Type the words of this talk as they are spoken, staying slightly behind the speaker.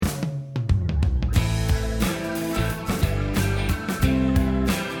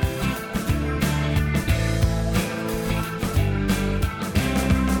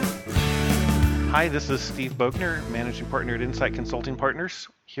Hi, this is Steve Bogner, Managing Partner at Insight Consulting Partners,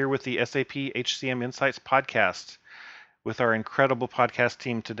 here with the SAP HCM Insights podcast. With our incredible podcast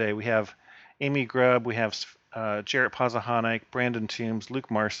team today, we have Amy Grubb, we have Jarrett Pazahanik, Brandon Toombs, Luke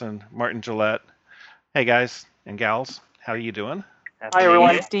Marson, Martin Gillette. Hey guys and gals, how are you doing? Hi,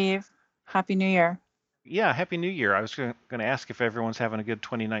 everyone. Hey, Steve. Happy New Year. Yeah, Happy New Year. I was going to ask if everyone's having a good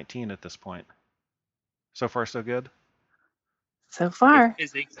 2019 at this point. So far, so good? So far.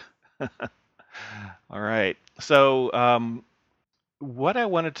 Busy. All right. So what I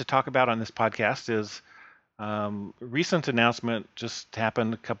wanted to talk about on this podcast is recent announcement just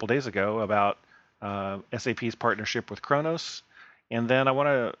happened a couple days ago about SAP's partnership with Kronos, and then I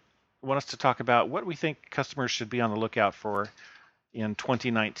want us to talk about what we think customers should be on the lookout for in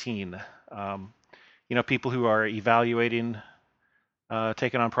 2019. People who are evaluating,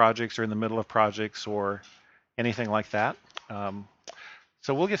 taking on projects or in the middle of projects or anything like that.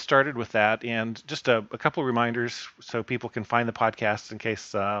 So we'll get started with that, and just a couple of reminders so people can find the podcast in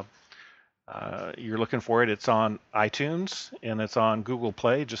case you're looking for it. It's on iTunes and it's on Google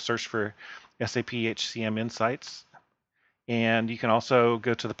Play. Just search for SAP HCM Insights. And you can also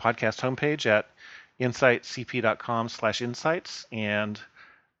go to the podcast homepage at insightcp.com/insights, and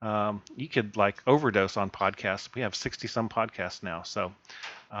you could overdose on podcasts. We have 60 some podcasts now, so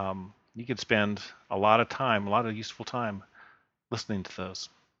you could spend a lot of useful time listening to those.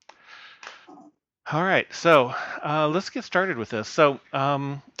 All right, so let's get started with this. So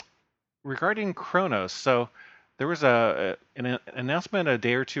regarding Kronos, so there was an announcement a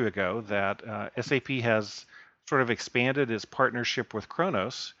day or two ago that SAP has sort of expanded its partnership with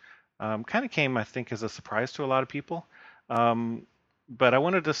Kronos. Kind of came, I think, as a surprise to a lot of people. But I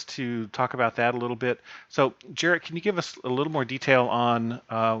wanted us to talk about that a little bit. So, Jarrett, can you give us a little more detail on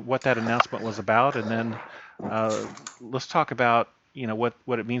what that announcement was about, and then let's talk about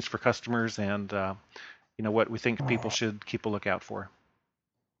what it means for customers and what we think people should keep a lookout for.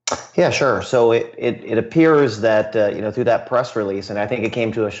 Yeah, sure. So it appears that through that press release, and I think it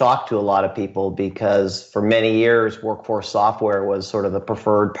came to a shock to a lot of people because for many years Workforce Software was sort of the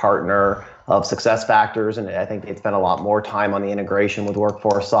preferred partner of SuccessFactors, and I think they'd spent a lot more time on the integration with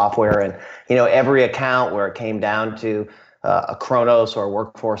Workforce Software. And every account where it came down to a Kronos or a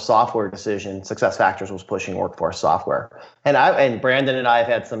Workforce Software decision, SuccessFactors was pushing Workforce Software. And Brandon and I have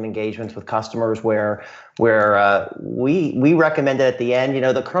had some engagements with customers where we recommended at the end,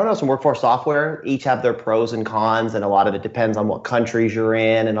 the Kronos and Workforce Software each have their pros and cons, and a lot of it depends on what countries you're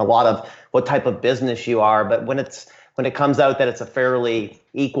in and a lot of what type of business you are. But when it comes out that it's a fairly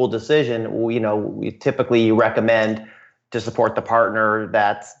equal decision, we typically recommend to support the partner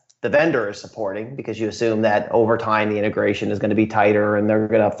that the vendor is supporting, because you assume that over time the integration is going to be tighter and they're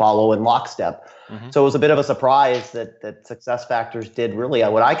going to follow in lockstep. Mm-hmm. So it was a bit of a surprise that SuccessFactors did really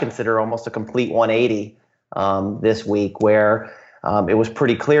what I consider almost a complete 180 this week, where it was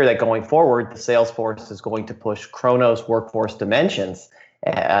pretty clear that going forward, the sales force is going to push Kronos Workforce Dimensions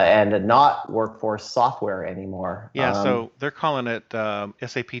and not Workforce Software anymore. Yeah, so they're calling it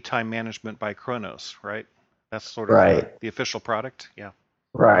SAP Time Management by Kronos, right? That's sort of right. The official product, yeah.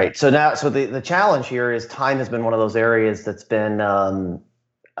 Right. So the challenge here is time has been one of those areas that's been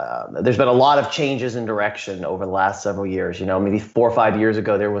there's been a lot of changes in direction over the last several years. Maybe 4 or 5 years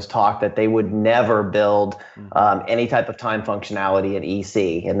ago, there was talk that they would never build any type of time functionality in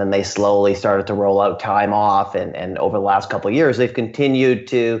EC. And then they slowly started to roll out time off. And over the last couple of years, they've continued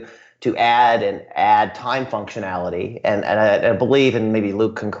to add time functionality. And I believe, and maybe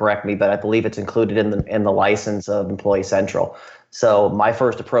Luke can correct me, but I believe it's included in the license of Employee Central. So my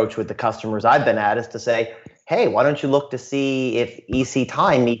first approach with the customers I've been at is to say, hey, why don't you look to see if EC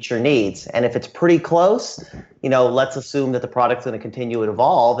time meets your needs? And if it's pretty close, let's assume that the product's going to continue to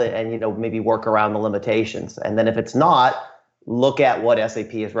evolve and maybe work around the limitations. And then if it's not, look at what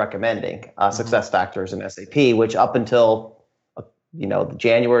SAP is recommending, SuccessFactors and SAP, which up until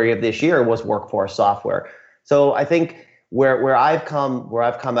January of this year was Workforce Software. So I think where I've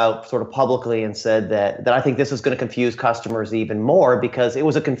come out sort of publicly and said that I think this is going to confuse customers even more, because it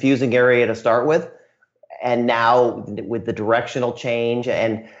was a confusing area to start with, and now with the directional change,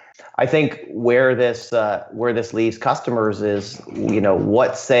 and I think where this leaves customers is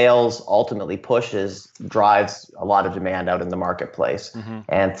what sales ultimately drives a lot of demand out in the marketplace,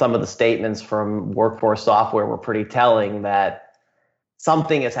 and some of the statements from Workforce Software were pretty telling that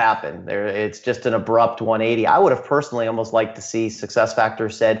something has happened there. It's just an abrupt 180. I would have personally almost liked to see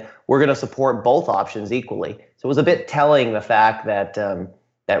SuccessFactors said, we're going to support both options equally. So it was a bit telling, the fact that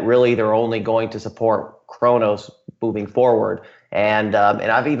really they're only going to support Kronos moving forward. And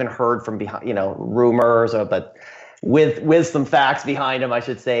I've even heard from behind, rumors, but with some facts behind them, I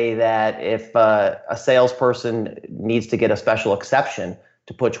should say that if a salesperson needs to get a special exception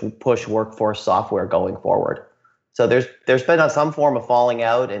to push workforce software going forward. So there's been some form of falling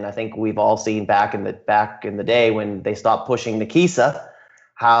out, and I think we've all seen back in the day when they stopped pushing Nikisa,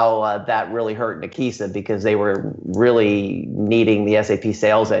 how that really hurt Nikisa because they were really needing the SAP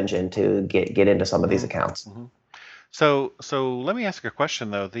sales engine to get into some of these accounts. Mm-hmm. So let me ask a question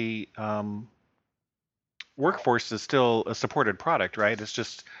though. The Workforce is still a supported product, right? It's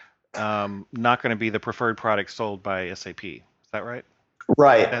just not going to be the preferred product sold by SAP. Is that right?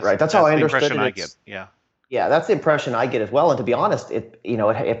 Right. That's how I the understood impression it. I get. Yeah. Yeah, that's the impression I get as well. And to be honest,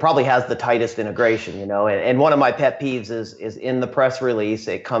 it probably has the tightest integration, and one of my pet peeves is in the press release,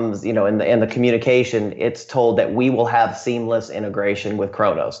 it comes, in the communication, it's told that we will have seamless integration with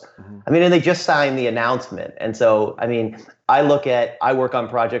Kronos. Mm-hmm. I mean, and they just signed the announcement. And so, I mean, I work on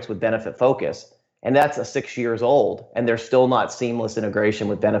projects with Benefit Focus, and that's 6 years old, and there's still not seamless integration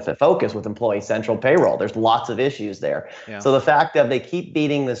with Benefit Focus with Employee Central Payroll. There's lots of issues there. Yeah. So the fact that they keep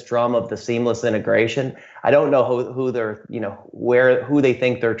beating this drum of the seamless integration, I don't know who they're, who they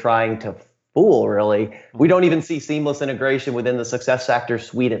think they're trying to fool, really. We don't even see seamless integration within the SuccessFactors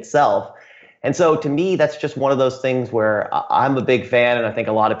suite itself. And so to me, that's just one of those things where I'm a big fan, and I think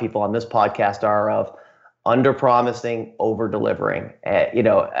a lot of people on this podcast are, of under promising, over delivering. And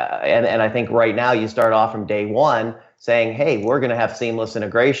I think right now you start off from day one saying, hey, we're going to have seamless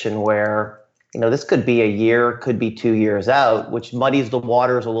integration where, this could be a year, could be 2 years out, which muddies the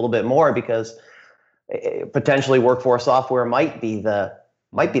waters a little bit more because potentially workforce software might be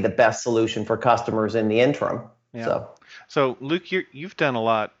the best solution for customers in the interim. Yeah. So Luke, you've done a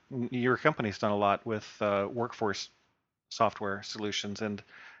lot. Your company's done a lot with workforce software solutions, and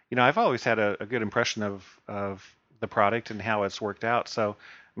I've always had a good impression of the product and how it's worked out. So,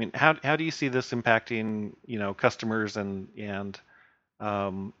 I mean, how do you see this impacting customers and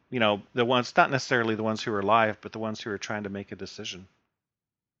the ones, not necessarily the ones who are live, but the ones who are trying to make a decision?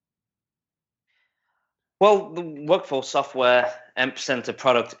 Well, the workforce software Epicenter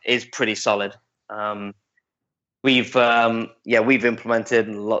product is pretty solid. We've implemented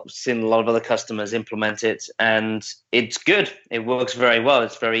seen a lot of other customers implement it, and it's good. It works very well.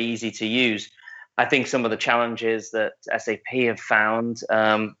 It's very easy to use. I think some of the challenges that SAP have found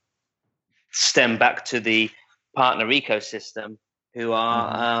stem back to the partner ecosystem, who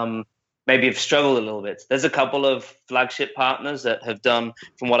are maybe have struggled a little bit. There's a couple of flagship partners that have done,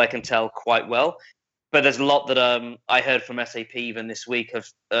 from what I can tell, quite well. But there's a lot that I heard from SAP even this week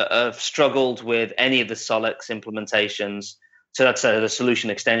have struggled with any of the Solix implementations. So that's the solution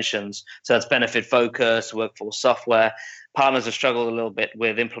extensions. So that's Benefit Focus, Workforce Software. Partners have struggled a little bit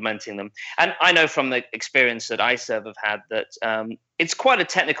with implementing them. And I know from the experience that iServe have had that it's quite a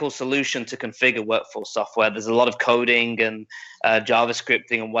technical solution to configure workforce software. There's a lot of coding and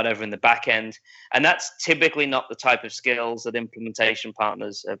JavaScripting and whatever in the back end. And that's typically not the type of skills that implementation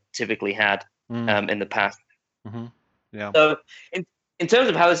partners have typically had in the past. Mm-hmm. Yeah. So in terms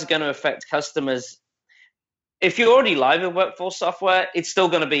of how this is going to affect customers, if you're already live in workforce software, it's still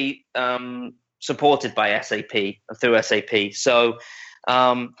going to be supported by SAP and through SAP. So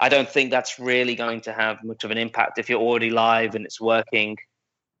I don't think that's really going to have much of an impact. If you're already live and it's working,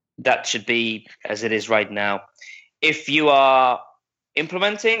 that should be as it is right now. If you are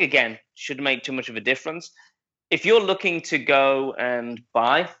implementing, again, shouldn't make too much of a difference. If you're looking to go and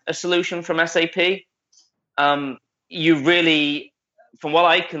buy a solution from SAP, you really, from what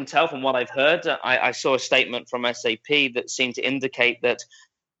I can tell, from what I've heard, I saw a statement from SAP that seemed to indicate that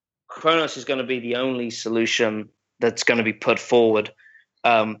Kronos is going to be the only solution that's going to be put forward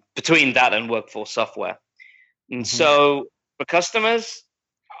between that and workforce software. And so for customers,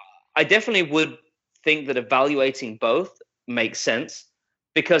 I definitely would think that evaluating both makes sense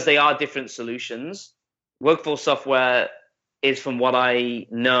because they are different solutions. Workforce software is, from what I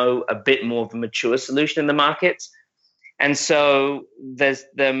know, a bit more of a mature solution in the market. And so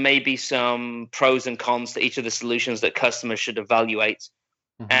there may be some pros and cons to each of the solutions that customers should evaluate.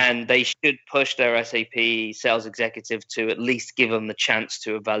 And they should push their SAP sales executive to at least give them the chance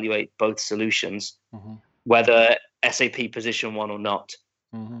to evaluate both solutions, whether SAP position one or not.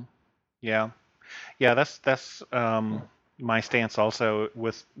 Yeah. That's my stance also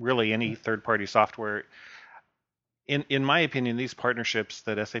with really any third-party software. In my opinion, these partnerships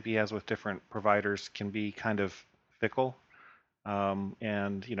that SAP has with different providers can be kind of fickle.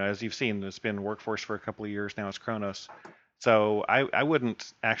 And as you've seen, it's been Workforce for a couple of years now. It's Kronos. So I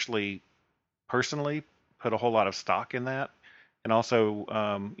wouldn't actually personally put a whole lot of stock in that. And also,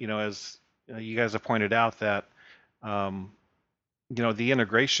 as you guys have pointed out that, the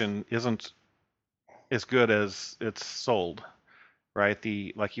integration isn't as good as it's sold, right?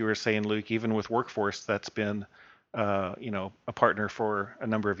 Like you were saying, Luke, even with Workforce, that's been a partner for a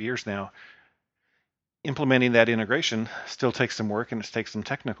number of years now. Implementing that integration still takes some work, and it takes some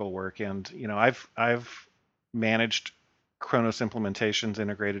technical work. And I've managed Kronos implementations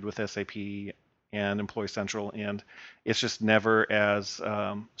integrated with SAP and Employee Central, and it's just never as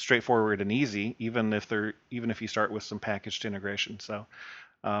straightforward and easy, even if you start with some packaged integration. So,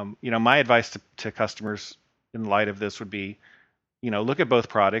 my advice to customers in light of this would be, look at both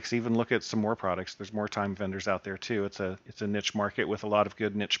products, even look at some more products. There's more time vendors out there too. It's a niche market with a lot of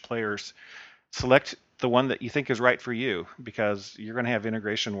good niche players. Select the one that you think is right for you, because you're going to have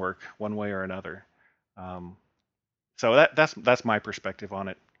integration work one way or another. So that's my perspective on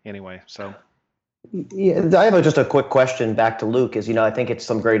it anyway. So. Yeah, I have just a quick question back to Luke. I think it's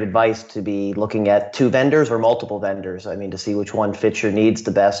some great advice to be looking at two vendors or multiple vendors. I mean, to see which one fits your needs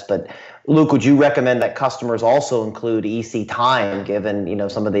the best. But Luke, would you recommend that customers also include EC Time, given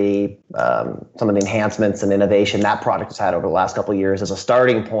some of the enhancements and innovation that product has had over the last couple of years as a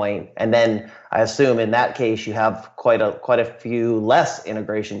starting point? And then I assume in that case you have quite a few less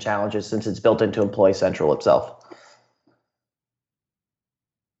integration challenges since it's built into Employee Central itself.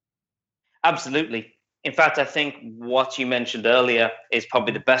 Absolutely. In fact, I think what you mentioned earlier is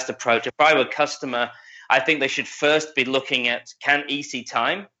probably the best approach. If I were a customer, I think they should first be looking at, can EC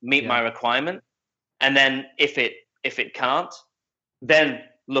Time meet my requirement? And then if it can't, then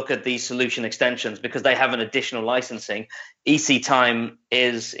look at these solution extensions, because they have an additional licensing. EC Time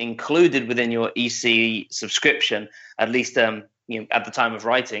is included within your EC subscription, at least at the time of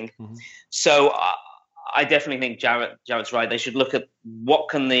writing. Mm-hmm. So I definitely think Jarrett's right. They should look at what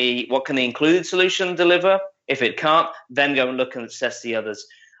can the included solution deliver. If it can't, then go and look and assess the others.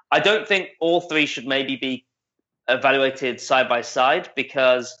 I don't think all three should maybe be evaluated side by side,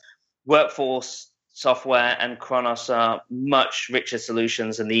 because Workforce Software and Kronos are much richer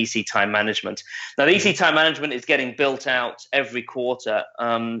solutions than the EC Time Management. Now, the EC Time Management is getting built out every quarter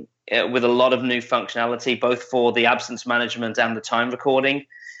with a lot of new functionality, both for the absence management and the time recording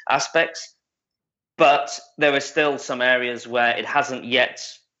aspects. But there are still some areas where it hasn't yet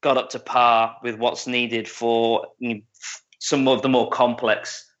got up to par with what's needed for some of the more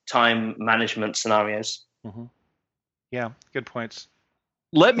complex time management scenarios. Mm-hmm. Yeah, good points.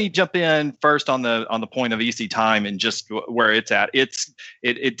 Let me jump in first on the point of EC Time and just where it's at.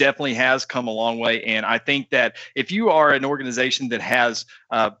 It definitely has come a long way, and I think that if you are an organization that has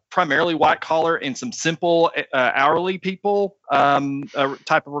primarily white collar and some simple hourly people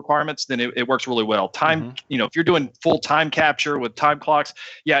type of requirements, then it works really well. Time, mm-hmm. If you're doing full time capture with time clocks,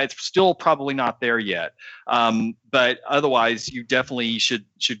 yeah, it's still probably not there yet. But otherwise, you definitely should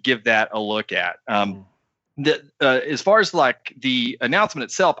give that a look at. As far as like the announcement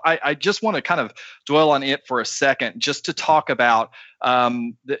itself, I just want to kind of dwell on it for a second, just to talk about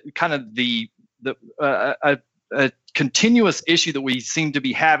the continuous issue that we seem to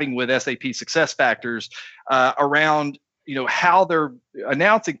be having with SAP SuccessFactors around how they're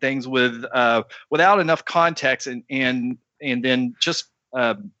announcing things without enough context and then just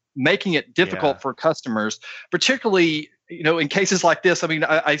making it difficult for customers, particularly. In cases like this, I mean,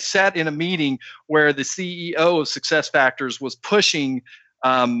 I sat in a meeting where the CEO of SuccessFactors was pushing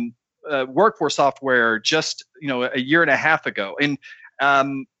Workforce Software just, a year and a half ago. And,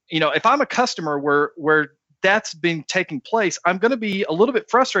 if I'm a customer where that's been taking place, I'm going to be a little bit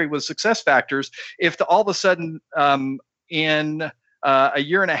frustrated with SuccessFactors if all of a sudden in a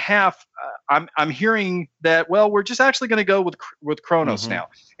year and a half, I'm hearing that, well, we're just actually going to go with Kronos now.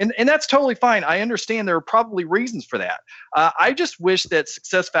 And that's totally fine. I understand there are probably reasons for that. I just wish that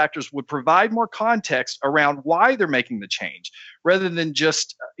SuccessFactors would provide more context around why they're making the change, rather than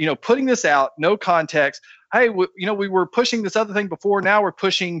just, putting this out, no context. Hey, we were pushing this other thing before, now we're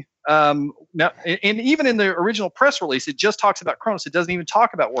pushing now, and even in the original press release, it just talks about Kronos. It doesn't even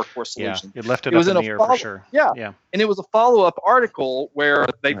talk about Workforce Solutions. Yeah, it left it up in the air for sure. Yeah, and it was a follow-up article where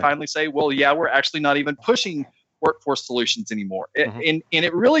they finally say, well, yeah, we're actually not even pushing Workforce Solutions anymore. And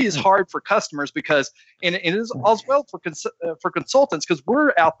it really is hard for customers, because, and it is as well for consultants, because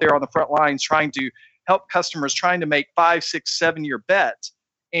we're out there on the front lines trying to help customers, trying to make 5, 6, 7 year bets.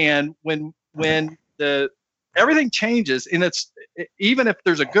 And when everything changes, and it's, even if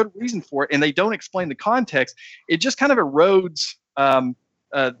there's a good reason for it and they don't explain the context, it just kind of erodes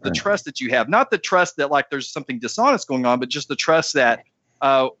the trust that you have. Not the trust that like there's something dishonest going on, but just the trust that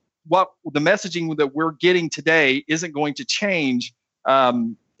what the messaging that we're getting today isn't going to change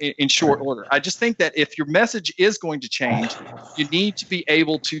in short order. I just think that if your message is going to change, you need to be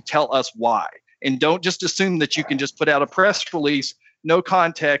able to tell us why, and don't just assume that you can just put out a press release, no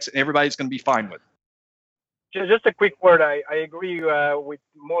context, and everybody's going to be fine with it. Just a quick word. I agree with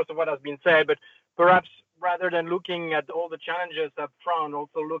most of what has been said, but perhaps rather than looking at all the challenges up front,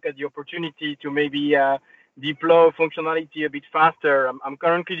 also look at the opportunity to maybe deploy functionality a bit faster. I'm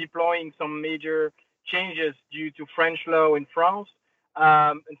currently deploying some major changes due to French law in France.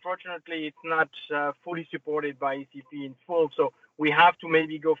 Unfortunately, it's not fully supported by ECP in full, so we have to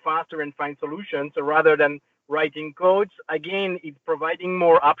maybe go faster and find solutions. So rather than writing codes, again, it's providing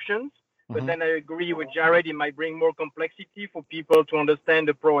more options. But then I agree with Jared, it might bring more complexity for people to understand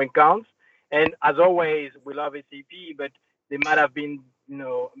the pro and cons. And as always, we love SAP, but they might have been,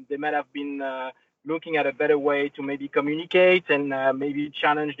 looking at a better way to maybe communicate and maybe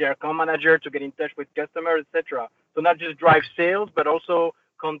challenge their account manager to get in touch with customers, etc. So not just drive sales, but also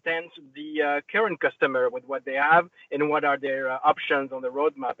content the current customer with what they have and what are their options on the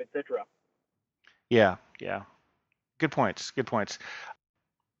roadmap, etc. Yeah. Good points.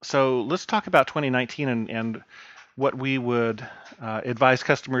 So let's talk about 2019 and what we would advise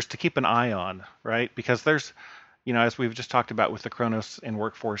customers to keep an eye on, right? Because there's, as we've just talked about with the Kronos and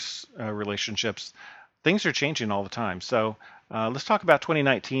workforce relationships, things are changing all the time. So let's talk about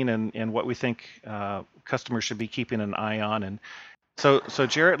 2019 and what we think customers should be keeping an eye on. And so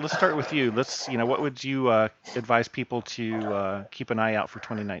Jarrett, let's start with you. What would you advise people to keep an eye out for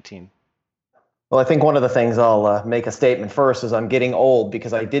 2019? Well, I think one of the things I'll make a statement first is I'm getting old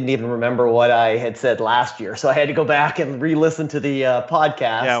because I didn't even remember what I had said last year. So I had to go back and re-listen to the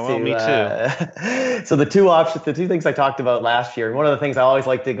podcast. Yeah, well, me too. So the two things I talked about last year, and one of the things I always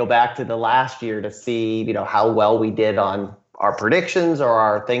like to go back to the last year to see, how well we did on our predictions or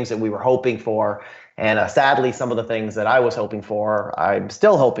our things that we were hoping for. And sadly, some of the things that I was hoping for, I'm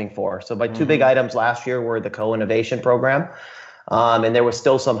still hoping for. So my two big items last year were the co-innovation program. And there was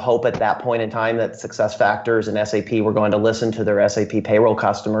still some hope at that point in time that SuccessFactors and SAP were going to listen to their SAP payroll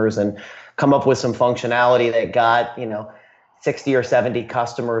customers and come up with some functionality that got, 60 or 70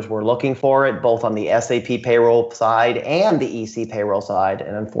 customers were looking for it, both on the SAP payroll side and the EC payroll side.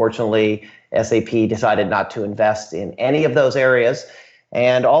 And unfortunately, SAP decided not to invest in any of those areas.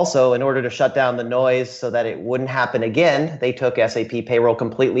 And also, in order to shut down the noise so that it wouldn't happen again, they took SAP payroll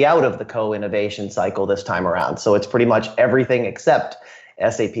completely out of the co-innovation cycle this time around. So it's pretty much everything except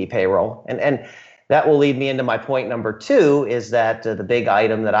SAP payroll. And that will lead me into my point number two, is that the big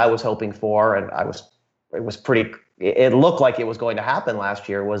item that I was hoping for, and it looked like it was going to happen last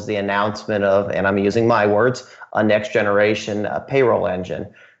year, was the announcement of, and I'm using my words, a next generation payroll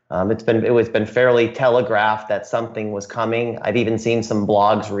engine. It's been fairly telegraphed that something was coming. I've even seen some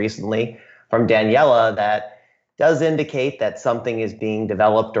blogs recently from Daniela that does indicate that something is being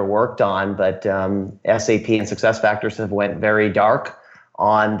developed or worked on, but SAP and SuccessFactors have went very dark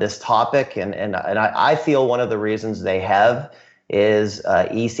on this topic, and I feel one of the reasons they have is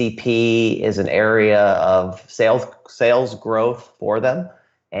ECP is an area of sales growth for them,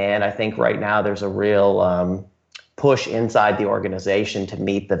 and I think right now there's a real push inside the organization to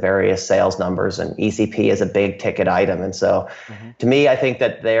meet the various sales numbers, and ECP is a big ticket item. And so to me, I think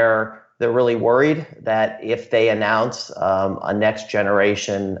that they're really worried that if they announce a next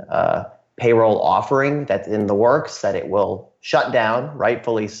generation payroll offering that's in the works, that it will shut down,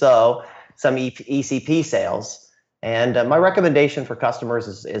 rightfully so, some ECP sales. And my recommendation for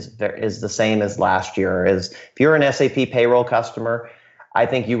customers is the same as last year, is if you're an SAP payroll customer, I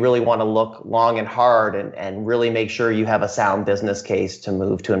think you really want to look long and hard and really make sure you have a sound business case to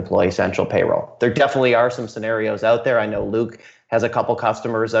move to Employee Central Payroll. There definitely are some scenarios out there. I know Luke has a couple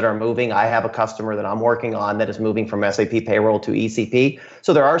customers that are moving. I have a customer that I'm working on that is moving from SAP Payroll to ECP.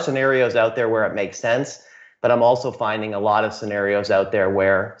 So there are scenarios out there where it makes sense, but I'm also finding a lot of scenarios out there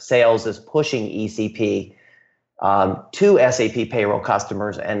where sales is pushing ECP to SAP Payroll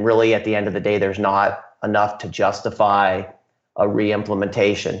customers, and really at the end of the day, there's not enough to justify a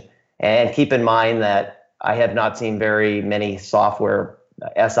re-implementation. And keep in mind that I have not seen very many software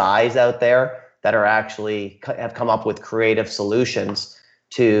SIs out there that are actually have come up with creative solutions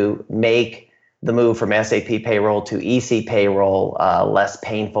to make the move from SAP payroll to EC payroll less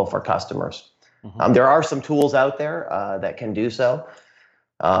painful for customers. There are some tools out there that can do so,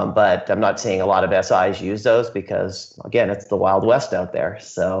 but I'm not seeing a lot of SIs use those because, again, it's the Wild West out there.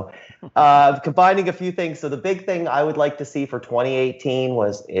 So combining a few things. So the big thing I would like to see for 2018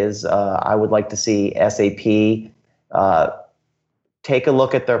 is I would like to see SAP take a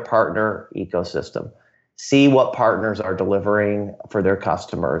look at their partner ecosystem, see what partners are delivering for their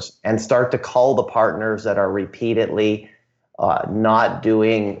customers, and start to cull the partners that are repeatedly not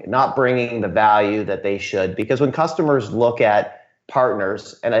bringing the value that they should. Because when customers look at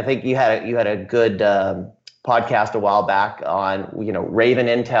partners, and I think you had a good podcast a while back on Raven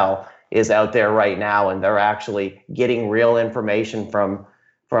Intel is out there right now, and they're actually getting real information from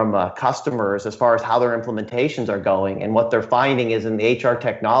customers as far as how their implementations are going. And what they're finding is in the HR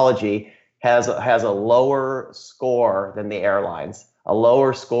technology has a lower score than the airlines, a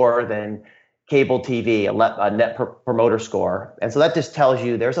lower score than cable TV, a net promoter score. And so that just tells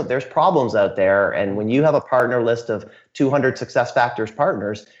you there's problems out there. And when you have a partner list of 200 SuccessFactors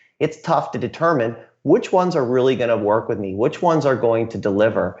partners, it's tough to determine which ones are really going to work with me, which ones are going to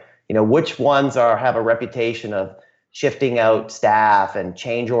deliver, which ones have a reputation of shifting out staff and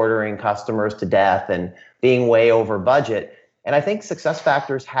change ordering customers to death and being way over budget. And I think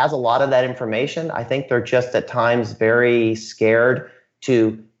SuccessFactors has a lot of that information. I think they're just at times very scared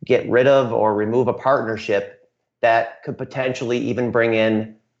to get rid of or remove a partnership that could potentially even bring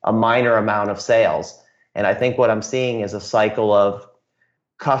in a minor amount of sales. And I think what I'm seeing is a cycle of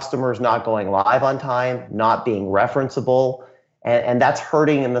customers not going live on time, not being referenceable, and that's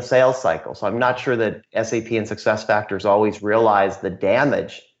hurting in the sales cycle. So I'm not sure that SAP and SuccessFactors always realize the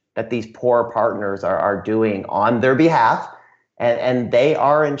damage that these poor partners are doing on their behalf, and they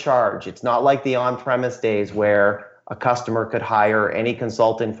are in charge. It's not like the on-premise days where a customer could hire any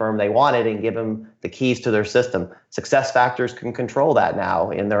consulting firm they wanted and give them the keys to their system. SuccessFactors can control that now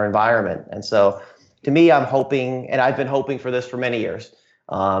in their environment. And so to me, I'm hoping, and I've been hoping for this for many years,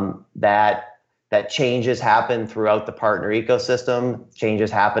 that changes happen throughout the partner ecosystem, changes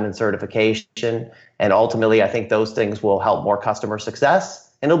happen in certification, and ultimately I think those things will help more customer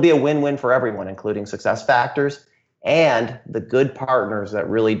success, and it'll be a win-win for everyone, including SuccessFactors and the good partners that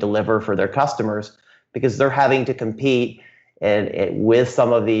really deliver for their customers, because they're having to compete with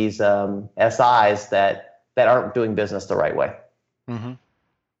some of these SIs that aren't doing business the right way. Mm-hmm.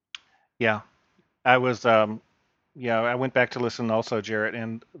 Yeah, I was. I went back to listen also, Jarrett,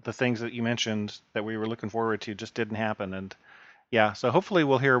 and the things that you mentioned that we were looking forward to just didn't happen. And yeah, so hopefully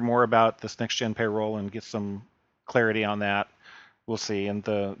we'll hear more about this next gen payroll and get some clarity on that. We'll see. And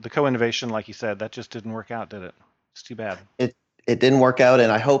the co-innovation, like you said, that just didn't work out, did it? It's too bad. It didn't work out,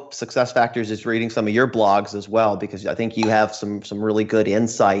 and I hope SuccessFactors is reading some of your blogs as well, because I think you have some really good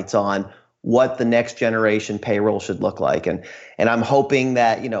insights on what the next generation payroll should look like. And I'm hoping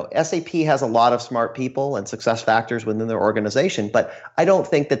that, SAP has a lot of smart people and SuccessFactors within their organization, but I don't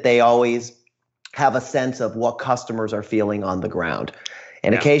think that they always have a sense of what customers are feeling on the ground.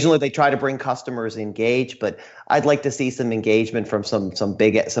 And occasionally they try to bring customers engaged, but I'd like to see some engagement from some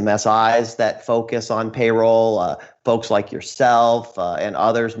SIs that focus on payroll, folks like yourself and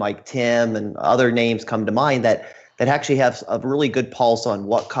others, Mike Tim and other names come to mind that actually have a really good pulse on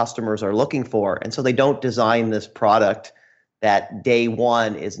what customers are looking for. And so they don't design this product that day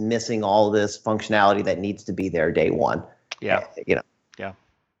one is missing all this functionality that needs to be there day one. Yeah. Yeah.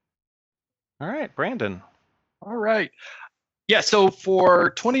 All right, Brandon. All right. Yeah. So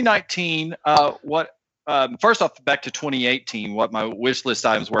for 2019, first off, back to 2018, what my wish list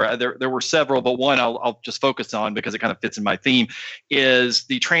items were, there were several, but one I'll just focus on because it kind of fits in my theme, is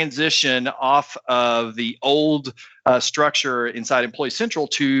the transition off of the old structure inside Employee Central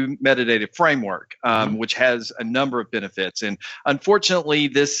to Metadata Framework, which has a number of benefits. And unfortunately,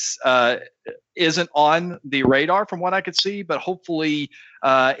 this isn't on the radar from what I could see, but hopefully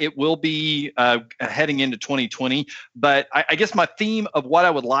it will be heading into 2020. But I guess my theme of what I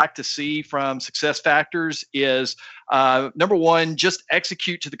would like to see from SuccessFactors is, number one, just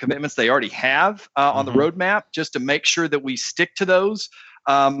execute to the commitments they already have on the roadmap, just to make sure that we stick to those.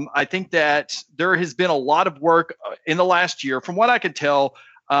 I think that there has been a lot of work in the last year, from what I could tell,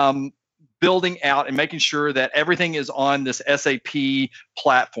 building out and making sure that everything is on this SAP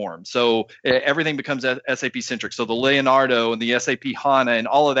platform. So everything becomes SAP centric. So the Leonardo and the SAP HANA and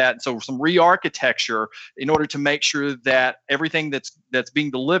all of that. And so some re-architecture in order to make sure that everything that's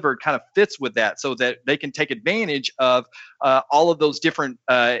being delivered kind of fits with that, so that they can take advantage of all of those different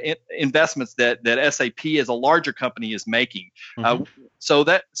investments that SAP as a larger company is making. So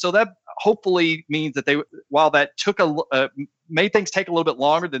that hopefully means that while that made things take a little bit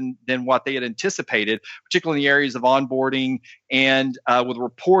longer than what they had anticipated, particularly in the areas of onboarding and with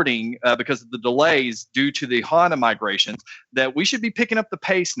reporting because of the delays due to the HANA migrations, that we should be picking up the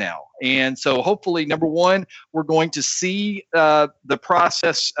pace now. And so hopefully, number one, we're going to see the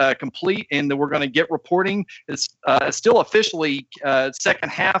process complete, and then we're going to get reporting. It's still officially second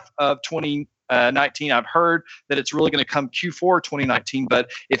half of 2019. I've heard that it's really going to come Q4 2019,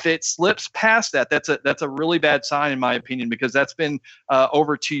 but if it slips past that, that's a really bad sign in my opinion, because that's been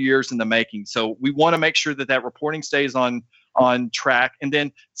over 2 years in the making. So we want to make sure that reporting stays on on track. And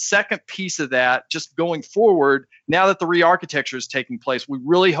then second piece of that, just going forward, now that the re-architecture is taking place, we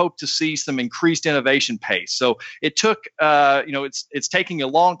really hope to see some increased innovation pace. So it took, it's taking a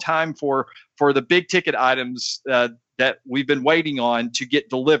long time for the big ticket items that we've been waiting on to get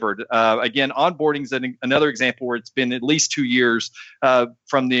delivered. Again, onboarding is another example where it's been at least 2 years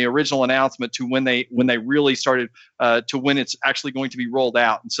from the original announcement to when they really started to when it's actually going to be rolled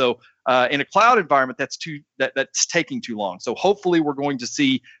out. And so in a cloud environment, that's taking too long. So hopefully we're going to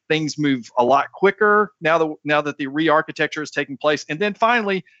see things move a lot quicker now that the re-architecture is taking place. And then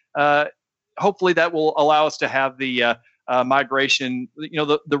finally, hopefully that will allow us to have the migration,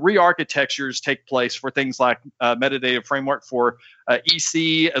 the re-architectures take place for things like metadata framework for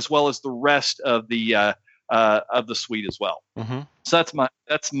EC, as well as the rest of the suite as well. Mm-hmm. So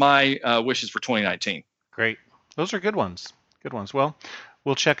that's my wishes for 2019. Great. Those are good ones. Good ones. Well,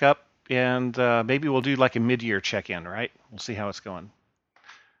 we'll check up and maybe we'll do like a mid-year check-in, right? We'll see how it's going.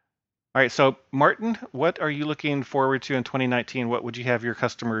 All right. So Martin, what are you looking forward to in 2019? What would you have your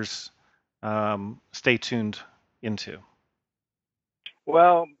customers stay tuned into?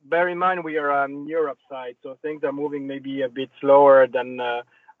 Well, bear in mind we are on Europe side, so things are moving maybe a bit slower than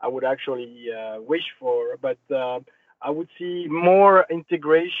I would actually wish for. But I would see more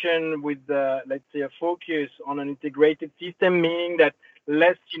integration with, let's say, a focus on an integrated system, meaning that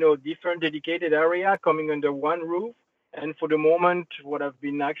less, different dedicated area coming under one roof. And for the moment, what I've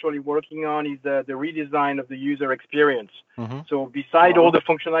been actually working on is the redesign of the user experience. Mm-hmm. So beside all the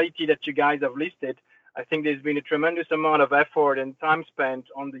functionality that you guys have listed, I think there's been a tremendous amount of effort and time spent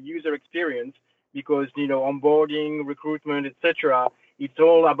on the user experience because, onboarding, recruitment, etc. It's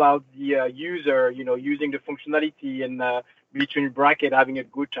all about the user, using the functionality and between bracket having a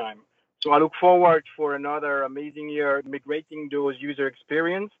good time. So I look forward for another amazing year migrating those user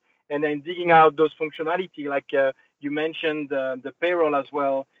experience and then digging out those functionality like you mentioned the payroll as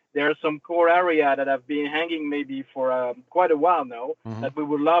well. There are some core area that have been hanging maybe for quite a while now Mm-hmm. that we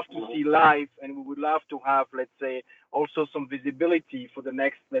would love to see live, and we would love to have, let's say, also some visibility for the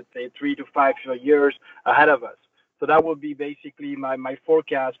next, let's say, 3 to 5 years ahead of us. So that would be basically my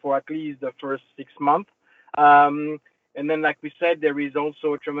forecast for at least the first 6 months. And then, like we said, there is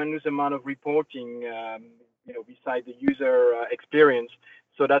also a tremendous amount of reporting, beside the user experience.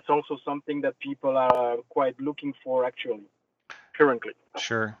 So that's also something that people are quite looking for actually. Currently.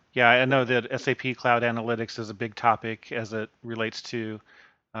 Sure. Yeah, I know that SAP Cloud Analytics is a big topic as it relates to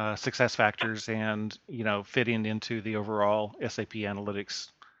success factors and fitting into the overall SAP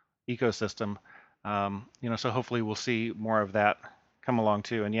Analytics ecosystem. So hopefully we'll see more of that come along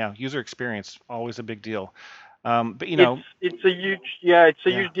too. And yeah, user experience always a big deal. But it's a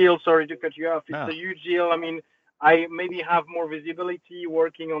huge deal. Sorry to cut you off. It's a huge deal. I mean, I maybe have more visibility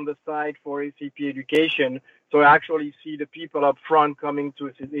working on the side for SAP Education. So I actually see the people up front coming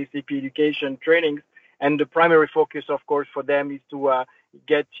to SAP Education trainings. And the primary focus, of course, for them is to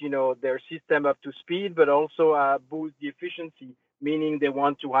get, their system up to speed, but also boost the efficiency, meaning they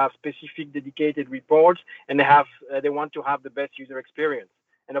want to have specific dedicated reports and they want to have the best user experience.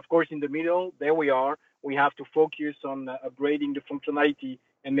 And of course, in the middle, there we are. We have to focus on upgrading the functionality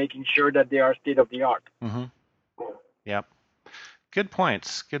and making sure that they are state of the art. Mm-hmm. Yep. Good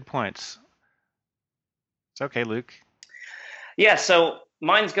points. It's okay, Luke. Yeah, so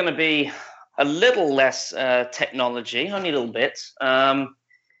mine's going to be a little less technology, only a little bit. For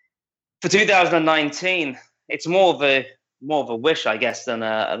 2019, it's more of a wish, I guess, than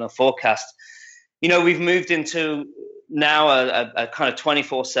a forecast. We've moved into now a kind of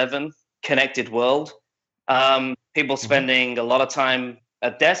 24/7 connected world. People spending a lot of time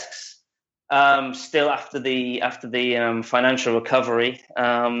at desks. Still after the financial recovery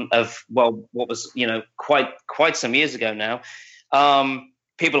of what was quite some years ago now,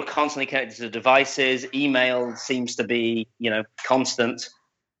 people are constantly connected to devices. Email seems to be constant,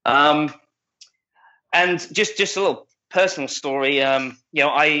 and just a little personal story. I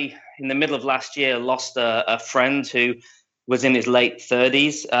in the middle of last year lost a friend who was in his late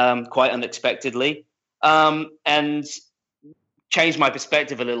 30s, quite unexpectedly, and changed my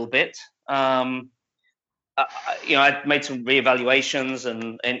perspective a little bit. I made some reevaluations,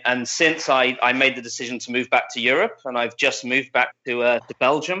 and since I made the decision to move back to Europe, and I've just moved back to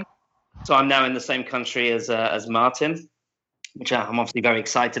Belgium, so I'm now in the same country as Martin, which I'm obviously very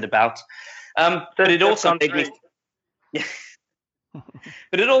excited about. But it also made me,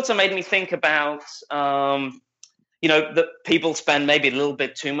 but it also made me think about that people spend maybe a little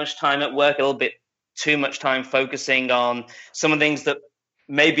bit too much time at work, a little bit too much time focusing on some of the things that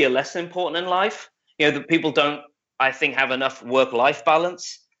maybe are less important in life. That people don't, I think, have enough work-life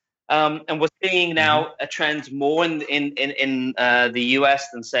balance. And we're seeing now a trend more in the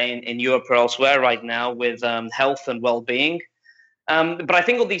US than say in Europe or elsewhere right now with health and well-being. But I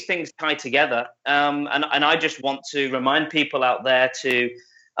think all these things tie together, and I just want to remind people out there to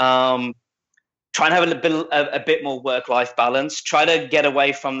try and have a bit more work-life balance. Try to get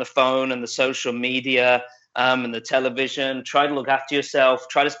away from the phone and the social media and the television. Try to look after yourself.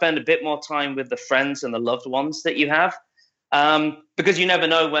 Try to spend a bit more time with the friends and the loved ones that you have, because you never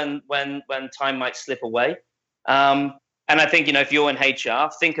know when time might slip away. And I think, if you're in HR,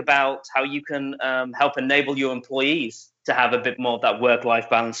 think about how you can help enable your employees to have a bit more of that work-life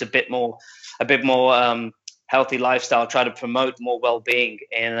balance, a bit more healthy lifestyle. Try to promote more well-being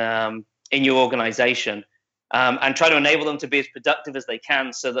in your organization, and try to enable them to be as productive as they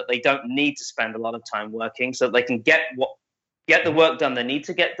can, so that they don't need to spend a lot of time working, so that they can get the work done they need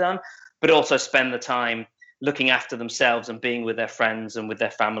to get done, but also spend the time looking after themselves and being with their friends and with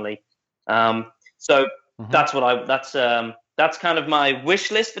their family. So that's kind of my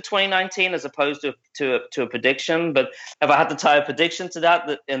wish list for 2019, as opposed to a prediction. But if I had to tie a prediction to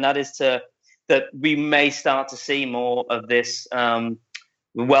that, and that is that we may start to see more of this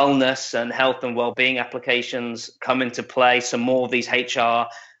wellness and health and well-being applications come into play. Some more of these HR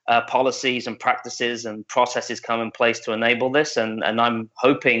policies and practices and processes come in place to enable this, and I'm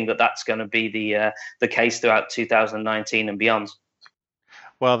hoping that that's going to be the case throughout 2019 and beyond.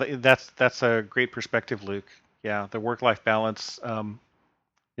 Well, that's a great perspective, Luke. Yeah, the work-life balance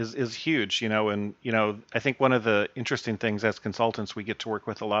is huge, and I think one of the interesting things as consultants, we get to work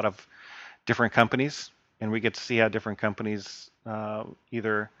with a lot of different companies, and we get to see how different companies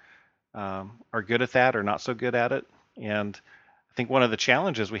either are good at that or not so good at it. And I think one of the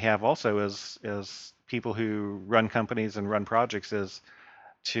challenges we have also is people who run companies and run projects is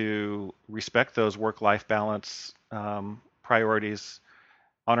to respect those work-life balance priorities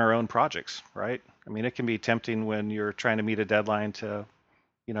on our own projects, right? I mean, it can be tempting when you're trying to meet a deadline to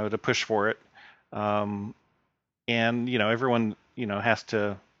push for it, and everyone has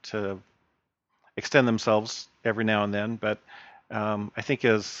to extend themselves every now and then. But I think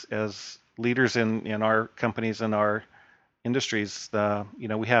as leaders in our companies and our industries,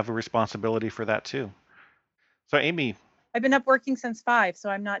 we have a responsibility for that too. So, Amy, I've been up working since 5, so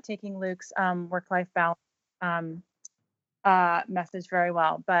I'm not taking Luke's work-life balance message very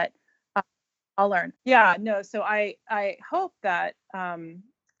well, but I'll learn. Yeah, no. So I hope that in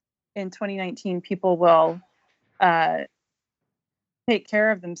 2019 people will take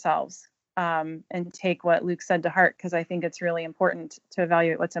care of themselves and take what Luke said to heart, because I think it's really important to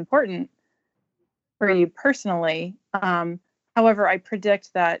evaluate what's important for you personally. However, I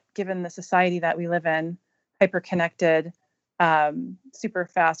predict that given the society that we live in, hyper-connected, super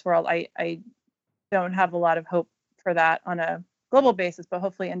fast world, I don't have a lot of hope for that on a global basis, but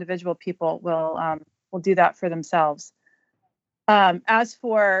hopefully individual people will do that for themselves. As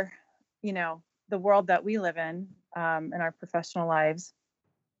for, the world that we live in our professional lives,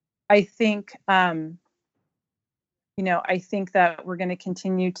 I think, I think that we're going to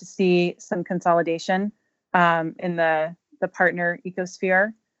continue to see some consolidation in the partner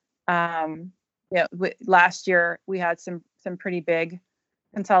ecosphere. Last year we had some pretty big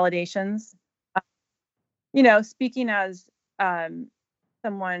consolidations. Speaking as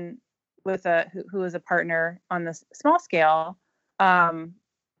someone with who is a partner on this small scale, SAP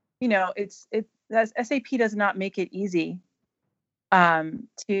does not make it easy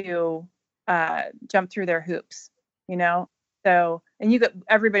to jump through their hoops. So, and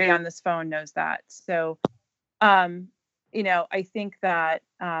everybody on this phone knows that. So, I think that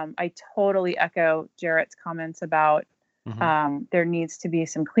I totally echo Jarrett's comments about there needs to be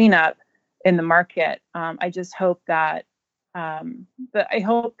some cleanup in the market. I just hope that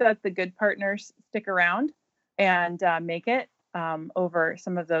the good partners stick around and make it over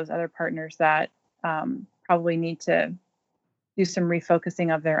some of those other partners that probably need to do some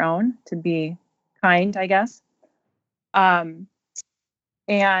refocusing of their own, to be kind, I guess. I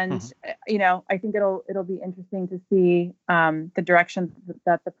think it'll be interesting to see the direction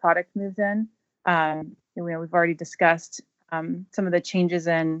that the product moves in. We've already discussed some of the changes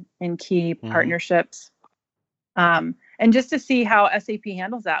in key partnerships, and just to see how SAP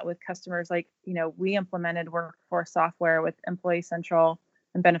handles that with customers. Like, we implemented workforce software with Employee Central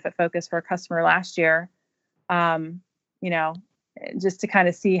and Benefit Focus for a customer last year. Just to kind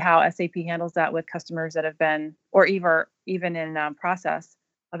of see how SAP handles that with customers that have been, or even in process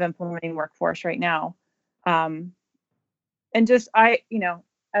of implementing workforce right now. And just,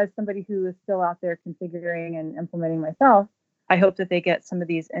 as somebody who is still out there configuring and implementing myself, I hope that they get some of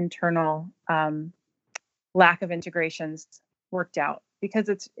these internal lack of integrations worked out. because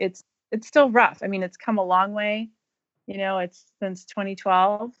it's still rough. I mean, it's come a long way. It's since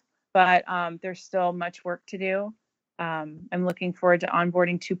 2012, but there's still much work to do. I'm looking forward to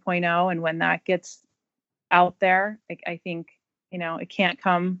onboarding 2.0, and when that gets out there, I think it can't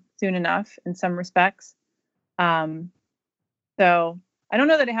come soon enough in some respects. So I don't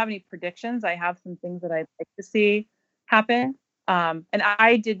know that I have any predictions. I have some things that I'd like to see happen. And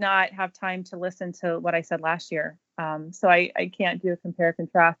I did not have time to listen to what I said last year. So I can't do a compare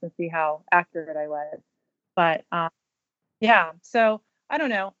contrast and see how accurate I was. But yeah, so I don't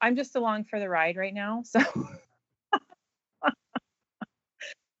know. I'm just along for the ride right now. So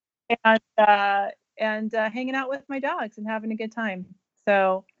and hanging out with my dogs and having a good time.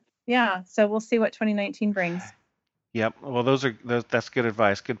 So yeah, so we'll see what 2019 brings. Yep. Well, that's good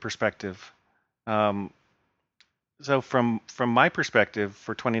advice, good perspective. So from my perspective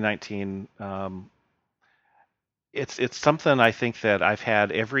for 2019, it's something I think that I've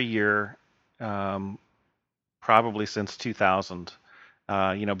had every year, probably since 2000.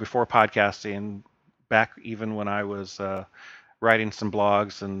 Before podcasting, back even when I was writing some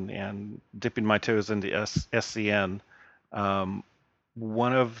blogs and dipping my toes into SCN.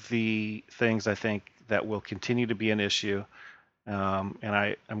 One of the things I think that will continue to be an issue,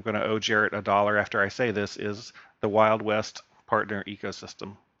 and I'm going to owe Jarrett $1 after I say this, is the Wild West partner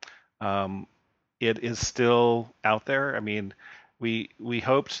ecosystem. It is still out there. I mean, we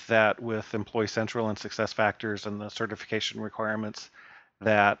hoped that with Employee Central and SuccessFactors and the certification requirements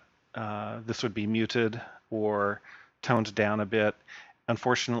that this would be muted or toned down a bit.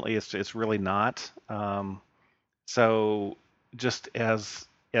 Unfortunately, it's really not. So just as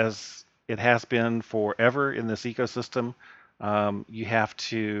it has been forever in this ecosystem, you have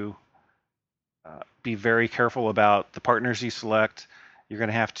to be very careful about the partners you select. You're going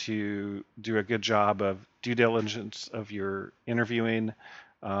to have to do a good job of due diligence of your interviewing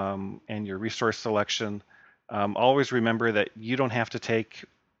and your resource selection. Always remember that you don't have to take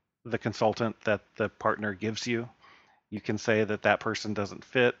the consultant that the partner gives you. You can say that person doesn't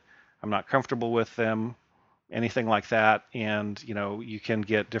fit. I'm not comfortable with them, anything like that. And, you can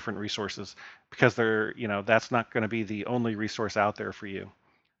get different resources because that's not going to be the only resource out there for you.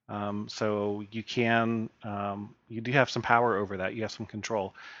 So you do have some power over that. You have some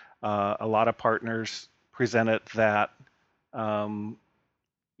control. A lot of partners present it that,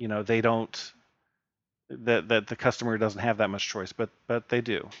 they don't, that the customer doesn't have that much choice, but they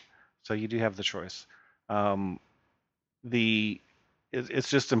do. So you do have the choice. It's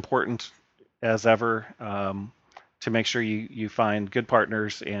just important as ever to make sure you find good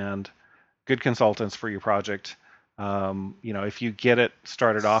partners and good consultants for your project. If you get it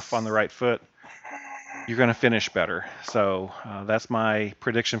started off on the right foot, you're going to finish better. So that's my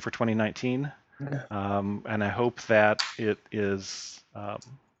prediction for 2019, and I hope that it is. I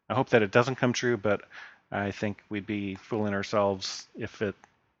hope that it doesn't come true, but I think we'd be fooling ourselves if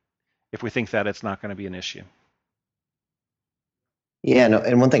we think that it's not going to be an issue. Yeah, no,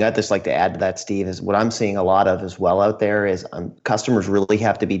 and one thing I'd just like to add to that, Steve, is what I'm seeing a lot of as well out there is customers really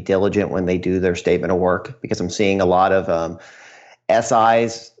have to be diligent when they do their statement of work, because I'm seeing a lot of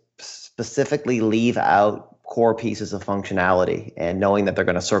SIs specifically leave out core pieces of functionality and knowing that they're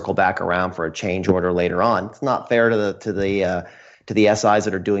going to circle back around for a change order later on. It's not fair to the SIs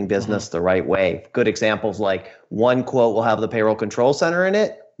that are doing business the right way. Good examples like one quote will have the payroll control center in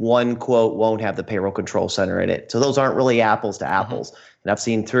it. One quote won't have the payroll control center in it. So those aren't really apples to apples. And I've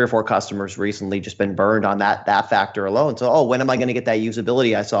seen 3 or 4 customers recently just been burned on that factor alone. So, when am I going to get that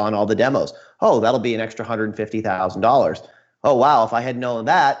usability I saw in all the demos? Oh, that'll be an extra $150,000. Oh, wow. If I had known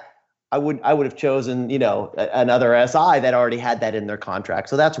that, I would have chosen, another SI that already had that in their contract.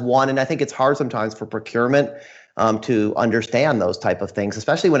 So that's one. And I think it's hard sometimes for procurement to understand those type of things,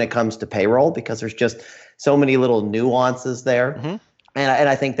 especially when it comes to payroll, because there's just so many little nuances there. And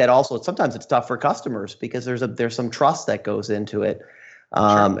I think that also sometimes it's tough for customers because there's some trust that goes into it,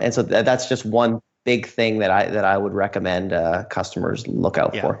 and so that's just one big thing that I would recommend customers look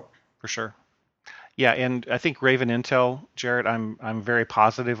out for. For sure. Yeah, and I think Raven Intel, Jarrett, I'm very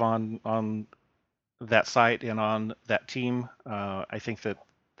positive on that site and on that team. I think that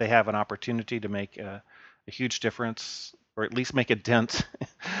they have an opportunity to make a huge difference, or at least make a dent.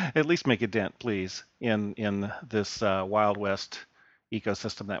 At least make a dent, please, in this Wild West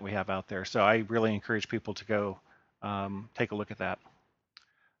ecosystem that we have out there. So I really encourage people to go take a look at that.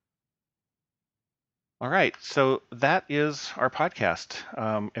 All right, so that is our podcast.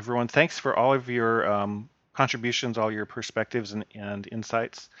 Everyone, thanks for all of your contributions, all your perspectives and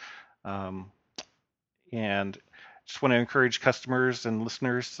insights. And just want to encourage customers and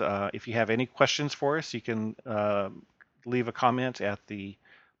listeners, if you have any questions for us, you can leave a comment at the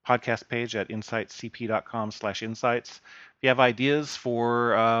podcast page at insightscp.com/insights. If you have ideas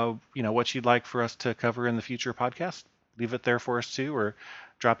for what you'd like for us to cover in the future podcast, leave it there for us too, or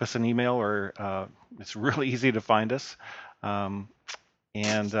drop us an email, or it's really easy to find us. We'll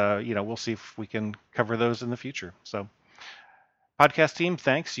see if we can cover those in the future. So, podcast team,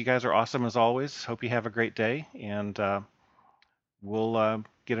 thanks. You guys are awesome as always. Hope you have a great day, and we'll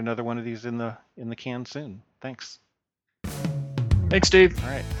get another one of these in the can soon. Thanks. Thanks, Steve. All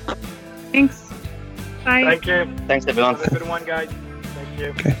right. Thanks. Bye. Thank you. Thanks, everyone. Have a good one, guys. Thank you.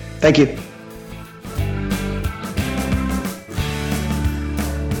 Okay. Thank you.